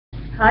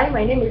Hi,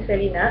 my name is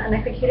Selina, an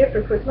executive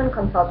recruitment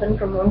consultant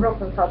from Monroe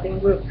Consulting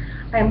Group.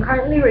 I am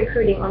currently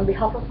recruiting on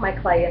behalf of my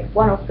client,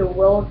 one of the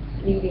world's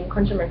leading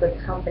consumer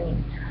goods company.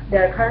 They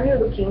are currently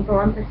looking for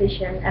one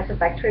position as a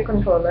factory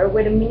controller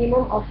with a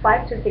minimum of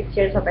 5 to 6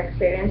 years of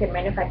experience in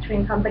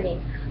manufacturing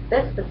company.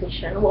 This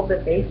position will be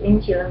based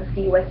in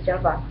Cileungsi, West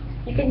Java.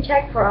 You can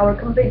check for our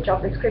complete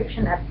job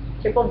description at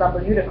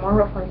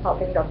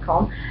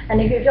www.monroeconsulting.com,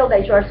 and if you feel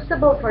that you are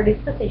suitable for this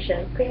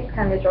position, please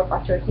kindly drop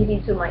us your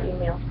CV to my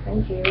email.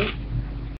 Thank you.